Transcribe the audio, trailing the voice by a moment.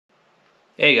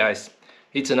Hey guys,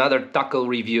 it's another tackle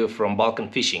review from Balkan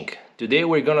Fishing. Today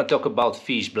we're gonna talk about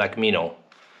Fiiish Black Minnow,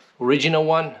 original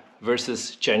one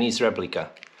versus Chinese replica.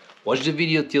 Watch the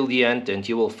video till the end and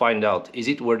you will find out is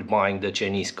it worth buying the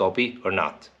Chinese copy or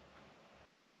not.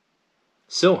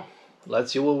 So,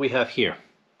 let's see what we have here.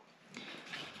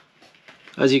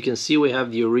 As you can see, we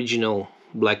have the original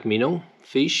Black Minnow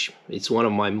fish. It's one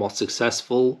of my most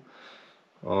successful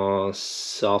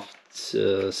soft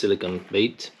silicone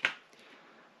bait.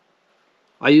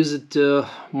 I use it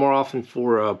more often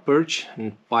for perch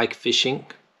and pike fishing.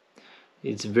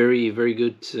 It's very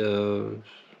good,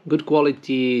 good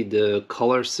quality. The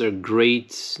colors are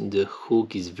great. The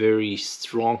hook is very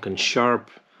strong and sharp.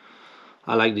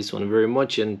 I like this one very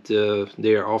much, and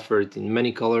they are offered in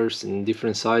many colors and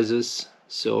different sizes,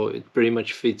 so it pretty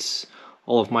much fits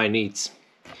all of my needs.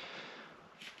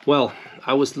 Well,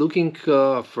 I was looking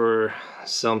for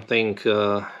something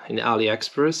in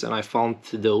AliExpress and I found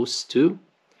those two.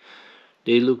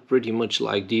 They look pretty much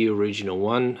like the original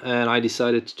one, and I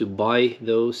decided to buy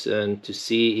those and to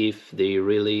see if they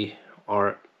really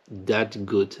are that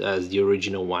good as the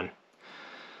original one.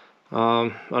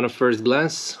 On a first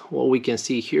glance, what we can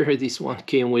see here, this one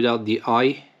came without the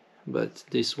eye, but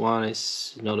this one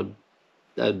is not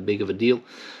that big of a deal.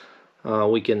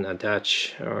 We can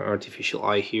attach our artificial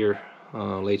eye here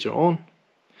later on,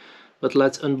 but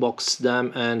let's unbox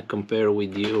them and compare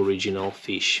with the original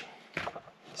fish.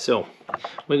 So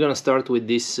we're gonna start with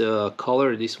this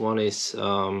color. This one is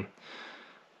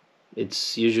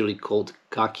it's usually called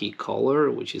khaki color,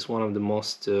 which is one of the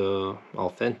most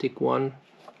authentic one.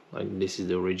 Like, this is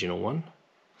the original one.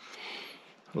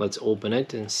 Let's open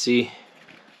it and see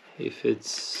if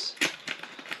it's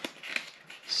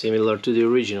similar to the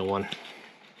original one.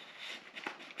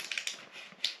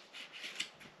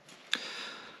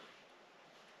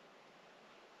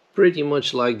 Pretty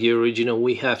much like the original.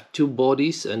 We have two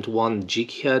bodies and one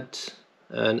jig head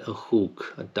and a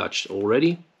hook attached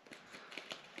already.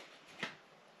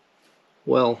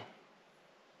 Well,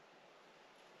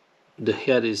 the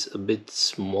head is a bit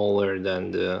smaller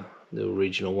than the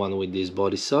original one with this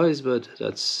body size, but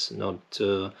that's not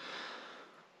a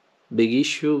big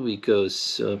issue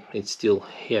because it's still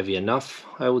heavy enough,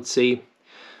 I would say.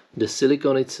 The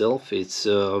silicone itself, it's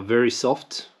very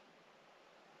soft.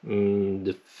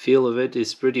 The feel of it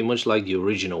is pretty much like the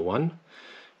original one.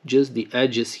 Just the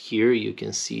edges here, you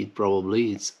can see it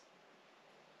probably, it's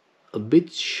a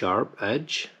bit sharp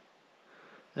edge,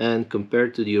 and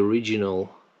compared to the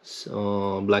original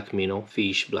Black Minnow,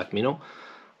 Fiiish Black Minnow,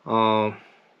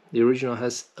 the original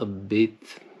has a bit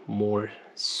more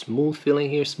smooth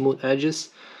feeling here, smooth edges.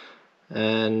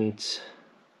 And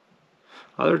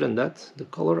other than that, the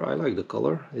color, I like the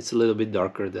color. It's a little bit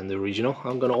darker than the original.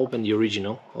 I'm gonna open the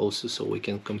original also so we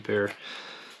can compare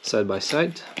side by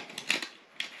side.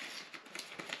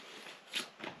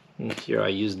 And here I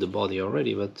used the body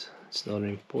already, but it's not an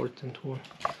important one.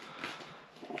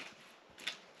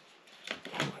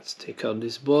 Let's take out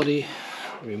this body,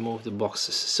 remove the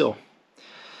boxes. So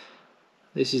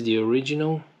this is the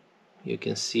original. You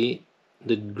can see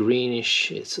the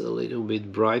greenish, it's a little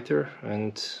bit brighter,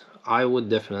 and I would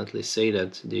definitely say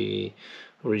that the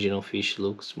original fish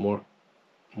looks more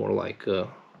like a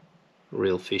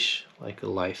real fish, like a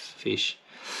live fish.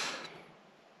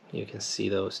 You can see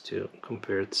those two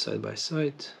compared side by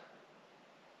side.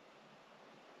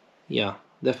 Yeah,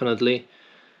 definitely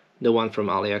the one from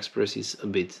AliExpress is a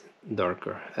bit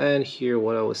darker. And here,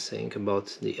 what I was saying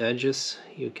about the edges,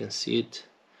 you can see it.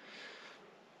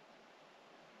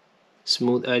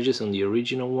 Smooth edges on the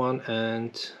original one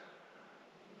and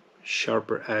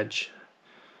sharper edge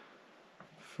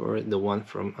for the one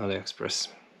from AliExpress.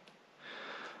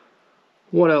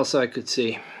 What else I could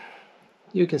say?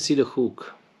 You can see the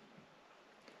hook.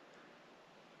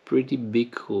 Pretty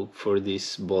big hook for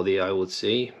this body, I would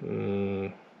say.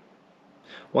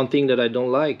 One thing that I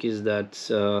don't like is that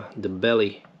the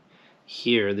belly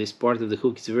here, this part of the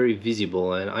hook, is very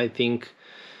visible, and I think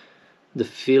the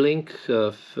feeling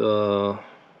of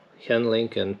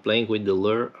handling and playing with the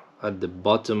lure at the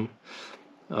bottom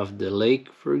of the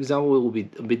lake, for example, will be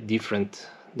a bit different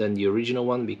than the original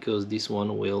one, because this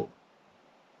one will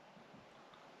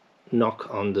knock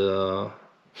on the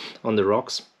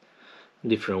rocks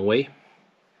different way.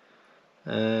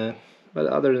 But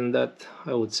other than that,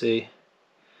 I would say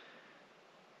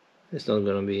it's not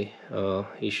gonna be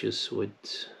issues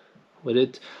with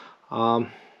it.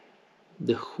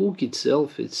 The hook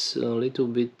itself, it's a little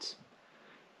bit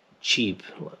cheap.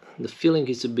 The feeling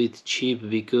is a bit cheap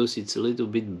because it's a little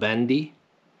bit bendy,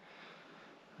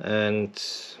 and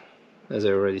as I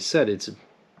already said, it's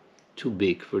too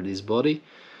big for this body.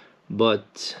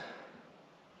 but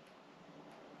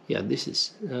yeah, this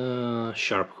is a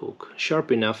sharp hook,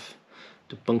 sharp enough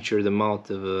to puncture the mouth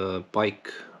of a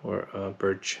pike or a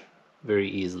perch very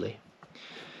easily.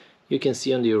 You can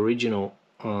see on the original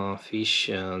fish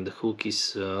the hook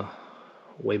is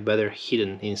way better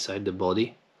hidden inside the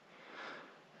body,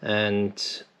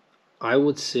 and I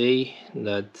would say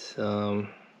that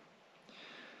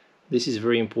this is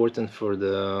very important for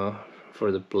the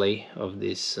play of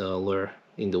this lure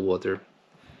in the water.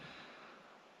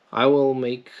 I will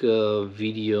make a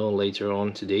video later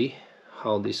on today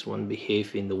how this one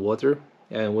behave in the water,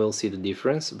 and we'll see the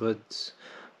difference, but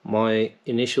my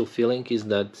initial feeling is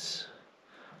that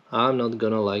I'm not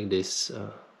gonna like this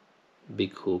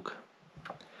big hook.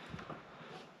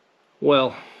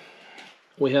 Well,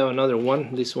 we have another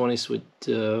one. This one is with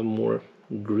more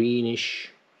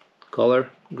greenish color,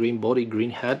 green body, green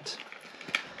head.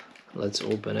 Let's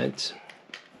open it.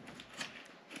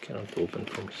 Cannot open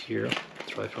from here.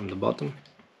 Try from the bottom.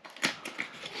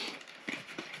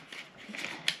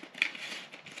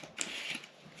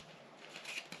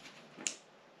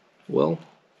 Well,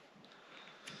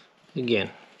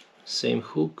 again, same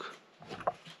hook.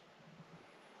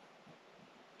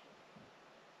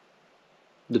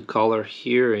 The color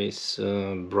here is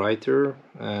brighter,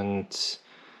 and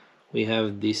we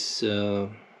have this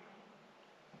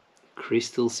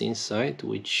crystals inside,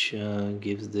 which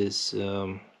gives this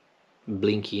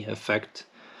blinky effect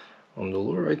on the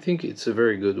lure. I think it's a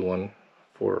very good one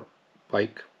for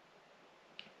pike.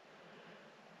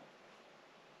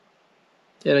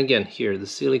 And again, here the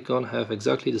silicone have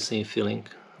exactly the same feeling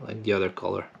like the other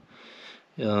color.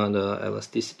 The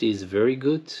elasticity is very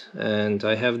good, and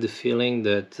I have the feeling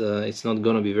that it's not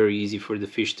gonna be very easy for the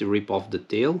fish to rip off the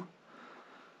tail,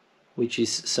 which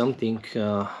is something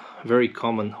very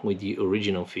common with the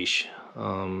original fish.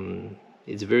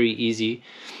 It's very easy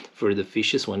for the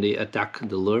fishes when they attack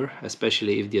the lure,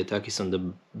 especially if the attack is on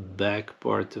the back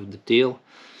part of the tail,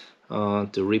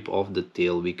 to rip off the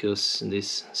tail, because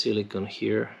this silicone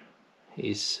here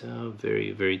is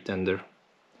very tender.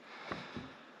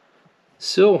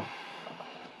 So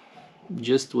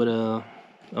just with a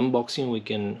unboxing we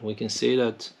can say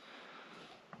that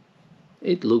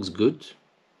it looks good,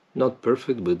 not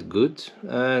perfect but good,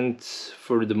 and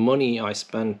for the money I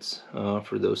spent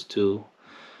for those two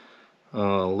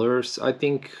lures, I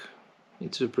think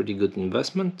it's a pretty good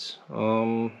investment.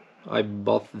 I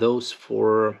bought those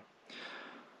for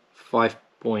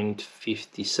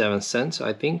 5.57 cents,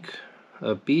 I think,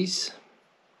 a piece,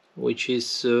 which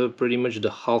is pretty much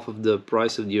the half of the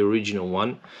price of the original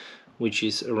one, which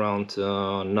is around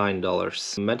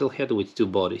 $9. Metal head with two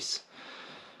bodies.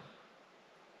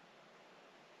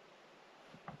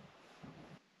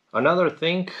 Another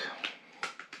thing,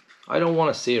 I don't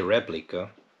want to say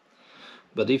replica,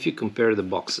 but if you compare the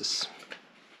boxes,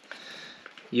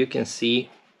 you can see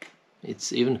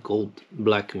it's even called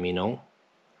Black Minnow,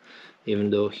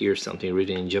 even though here's something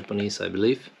written in Japanese, I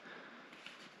believe.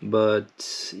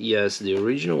 But yes, the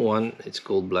original one, it's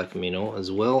called Black Minnow as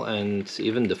well, and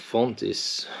even the font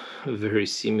is very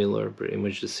similar, pretty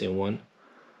much the same one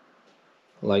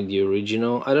like the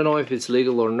original. I don't know if it's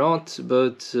legal or not,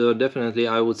 but definitely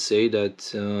I would say that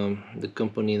the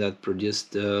company that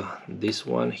produced this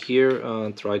one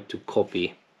here tried to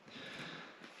copy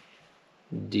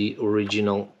the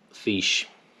original Fiiish.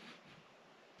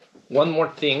 One more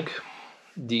thing,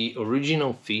 the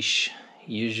original Fiiish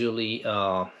usually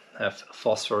have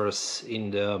phosphorus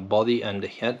in the body and the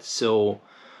head, so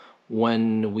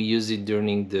when we use it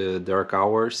during the dark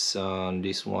hours,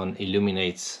 this one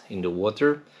illuminates in the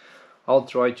water. I'll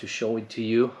try to show it to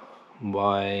you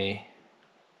by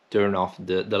turn off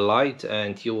the light,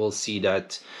 and you will see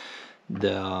that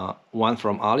the one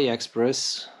from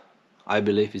AliExpress, I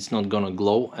believe it's not gonna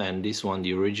glow, and this one,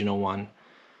 the original one,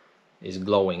 is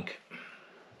glowing.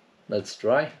 Let's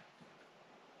try.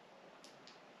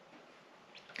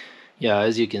 Yeah,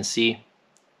 as you can see,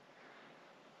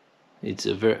 it's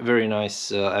a very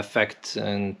nice effect,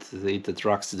 and it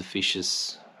attracts the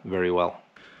fishes very well.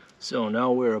 So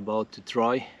now we're about to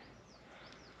try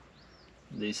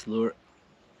this lure,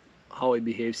 how it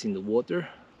behaves in the water,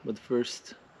 but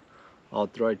first I'll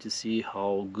try to see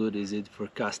how good is it for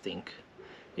casting,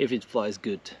 if it flies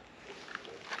good.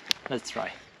 Let's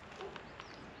try.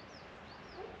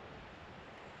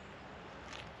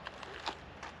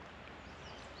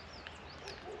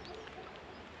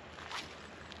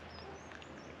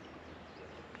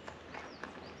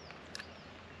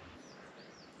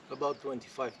 About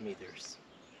 25 meters.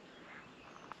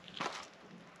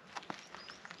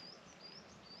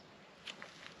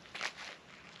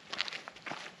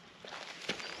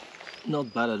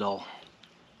 not bad at all.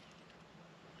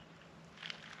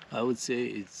 I would say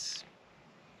it's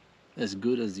as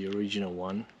good as the original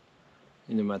one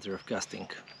in the matter of casting.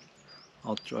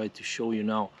 I'll try to show you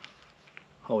now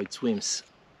how it swims.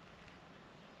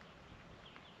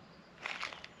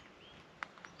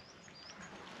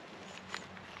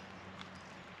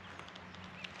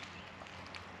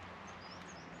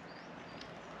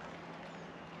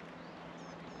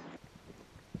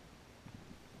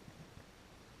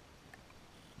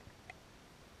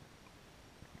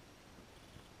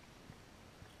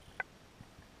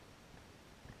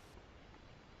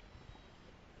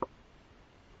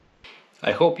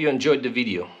 I hope you enjoyed the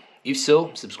video. If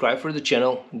so, subscribe for the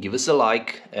channel, give us a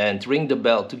like and ring the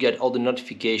bell to get all the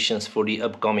notifications for the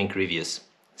upcoming reviews.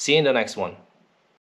 See you in the next one.